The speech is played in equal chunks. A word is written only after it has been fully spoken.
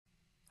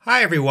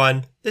Hi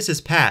everyone, this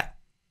is Pat.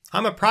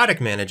 I'm a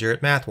product manager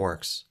at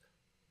MathWorks.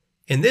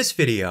 In this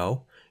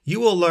video, you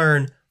will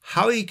learn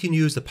how you can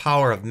use the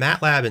power of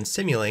MATLAB and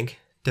Simulink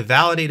to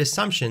validate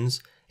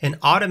assumptions and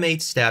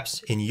automate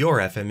steps in your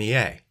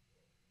FMEA.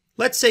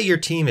 Let's say your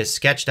team has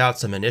sketched out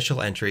some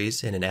initial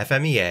entries in an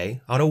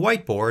FMEA on a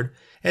whiteboard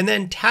and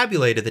then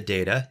tabulated the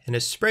data in a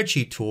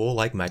spreadsheet tool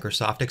like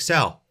Microsoft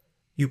Excel.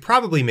 You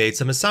probably made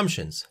some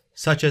assumptions,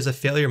 such as a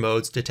failure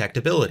mode's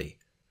detectability.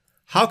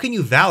 How can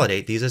you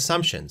validate these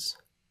assumptions?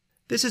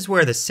 This is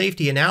where the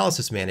Safety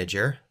Analysis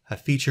Manager, a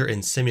feature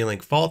in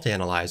Simulink Fault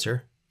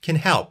Analyzer, can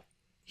help.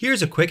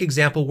 Here's a quick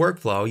example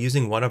workflow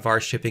using one of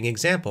our shipping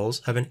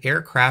examples of an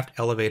aircraft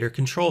elevator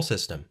control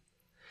system.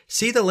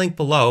 See the link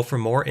below for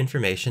more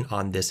information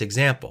on this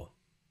example.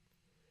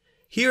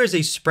 Here is a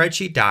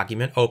spreadsheet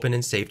document open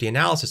in Safety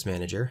Analysis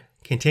Manager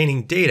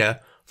containing data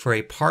for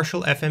a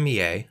partial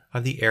FMEA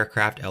of the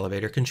aircraft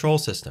elevator control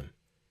system.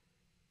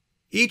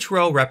 Each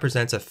row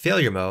represents a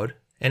failure mode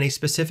and a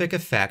specific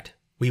effect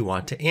we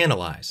want to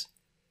analyze.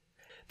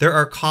 There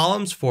are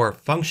columns for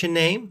function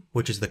name,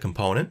 which is the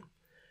component,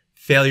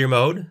 failure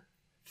mode,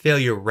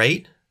 failure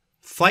rate,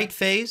 flight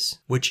phase,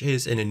 which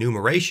is an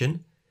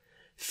enumeration,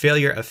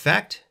 failure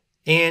effect,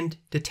 and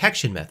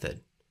detection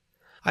method.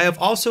 I have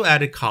also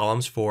added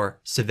columns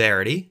for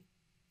severity,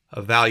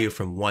 a value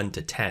from 1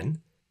 to 10,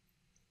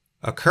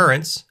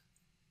 occurrence,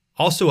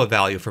 also a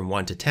value from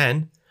 1 to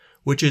 10,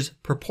 which is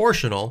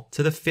proportional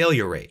to the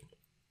failure rate,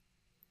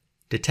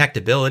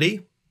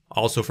 detectability,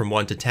 also from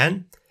 1 to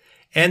 10,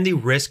 and the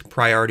risk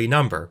priority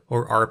number,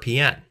 or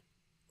RPN.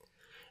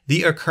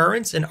 The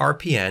occurrence and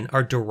RPN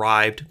are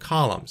derived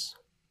columns.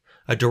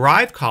 A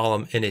derived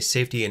column in a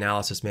Safety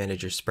Analysis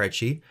Manager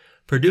spreadsheet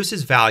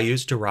produces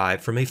values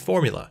derived from a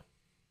formula.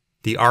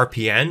 The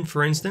RPN,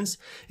 for instance,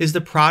 is the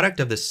product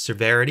of the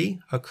severity,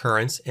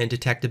 occurrence, and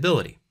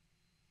detectability.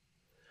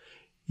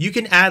 You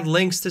can add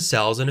links to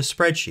cells in a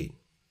spreadsheet.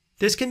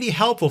 This can be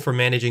helpful for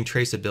managing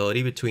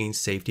traceability between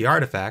safety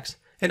artifacts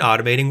and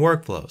automating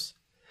workflows.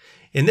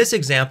 In this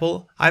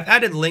example, I've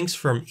added links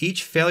from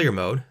each failure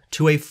mode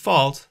to a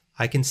fault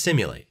I can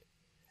simulate,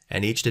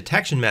 and each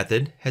detection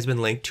method has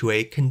been linked to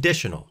a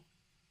conditional.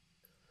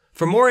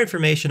 For more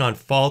information on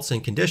faults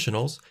and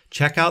conditionals,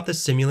 check out the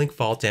Simulink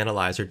Fault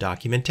Analyzer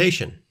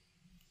documentation.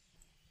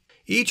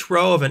 Each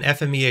row of an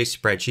FMEA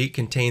spreadsheet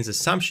contains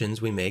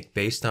assumptions we make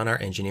based on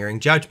our engineering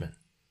judgment.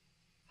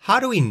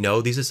 How do we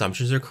know these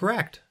assumptions are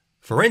correct?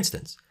 For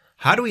instance,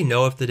 how do we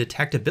know if the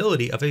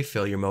detectability of a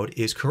failure mode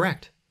is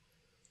correct?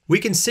 We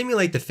can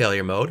simulate the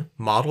failure mode,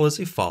 model as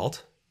a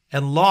fault,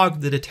 and log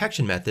the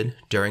detection method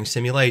during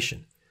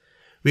simulation.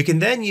 We can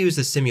then use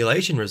the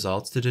simulation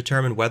results to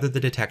determine whether the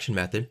detection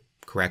method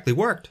correctly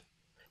worked.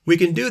 We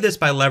can do this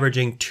by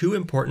leveraging two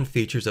important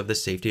features of the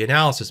Safety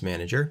Analysis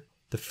Manager.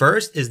 The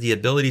first is the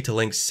ability to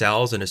link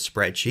cells in a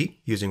spreadsheet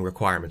using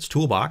Requirements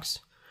Toolbox.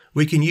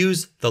 We can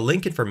use the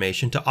link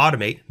information to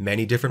automate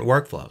many different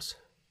workflows.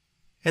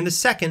 And the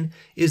second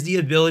is the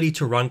ability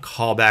to run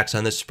callbacks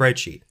on the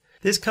spreadsheet.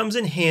 This comes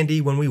in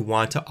handy when we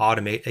want to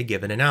automate a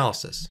given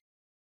analysis.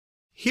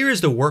 Here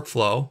is the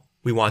workflow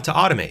we want to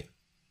automate.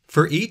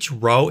 For each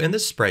row in the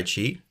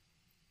spreadsheet,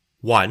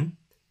 1.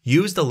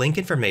 Use the link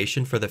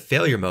information for the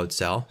failure mode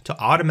cell to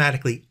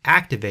automatically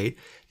activate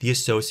the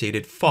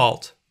associated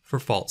fault for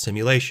fault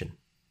simulation.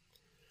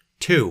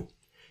 2.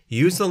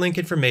 Use the link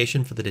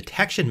information for the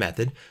detection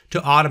method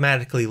to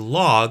automatically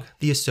log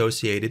the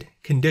associated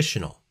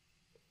conditional.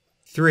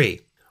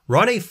 3.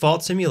 Run a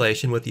fault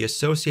simulation with the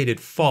associated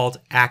fault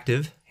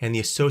active and the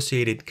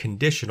associated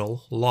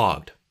conditional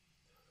logged.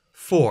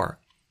 4.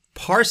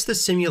 Parse the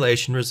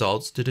simulation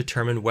results to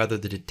determine whether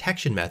the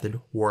detection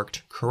method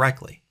worked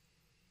correctly.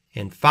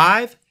 And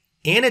 5.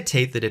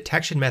 Annotate the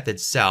detection method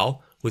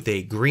cell with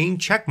a green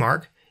check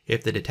mark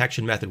if the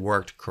detection method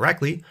worked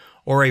correctly,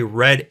 or a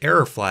red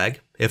error flag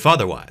if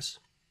otherwise.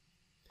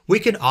 We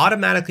can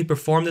automatically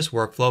perform this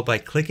workflow by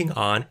clicking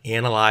on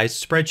Analyze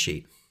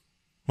Spreadsheet.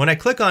 When I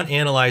click on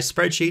Analyze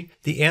Spreadsheet,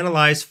 the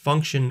Analyze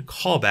function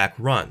callback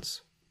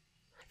runs.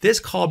 This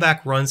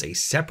callback runs a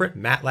separate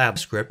MATLAB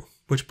script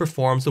which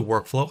performs the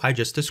workflow I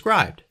just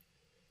described.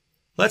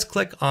 Let's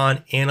click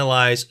on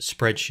Analyze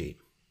Spreadsheet.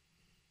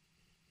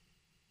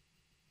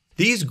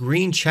 These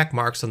green check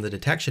marks on the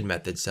detection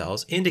method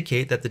cells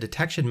indicate that the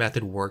detection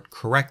method worked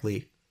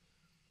correctly.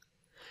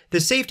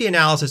 The Safety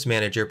Analysis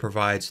Manager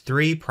provides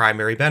three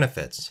primary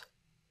benefits: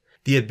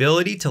 the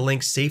ability to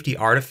link safety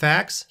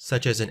artifacts,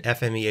 such as an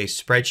FMEA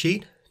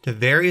spreadsheet, to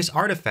various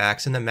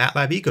artifacts in the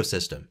MATLAB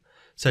ecosystem,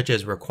 such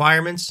as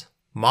requirements,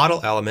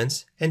 model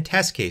elements, and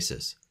test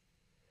cases.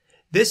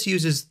 This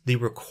uses the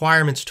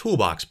Requirements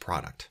Toolbox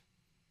product.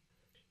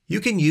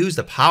 You can use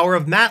the power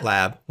of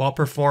MATLAB while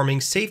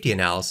performing safety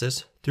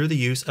analysis through the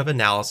use of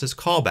analysis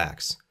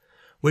callbacks,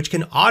 which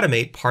can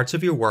automate parts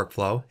of your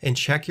workflow and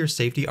check your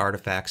safety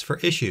artifacts for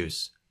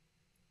issues.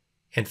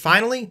 And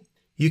finally,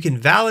 you can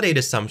validate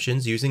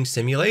assumptions using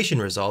simulation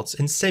results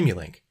in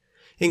Simulink,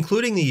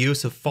 including the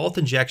use of fault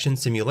injection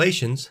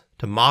simulations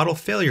to model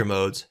failure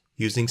modes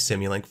using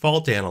Simulink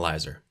Fault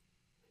Analyzer.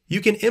 You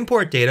can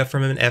import data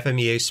from an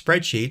FMEA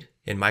spreadsheet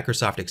in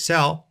Microsoft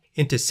Excel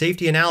into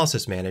Safety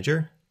Analysis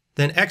Manager,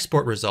 then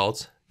export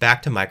results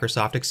back to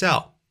Microsoft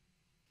Excel.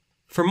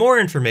 For more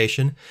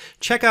information,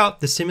 check out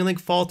the Simulink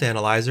Fault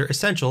Analyzer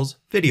Essentials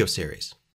video series.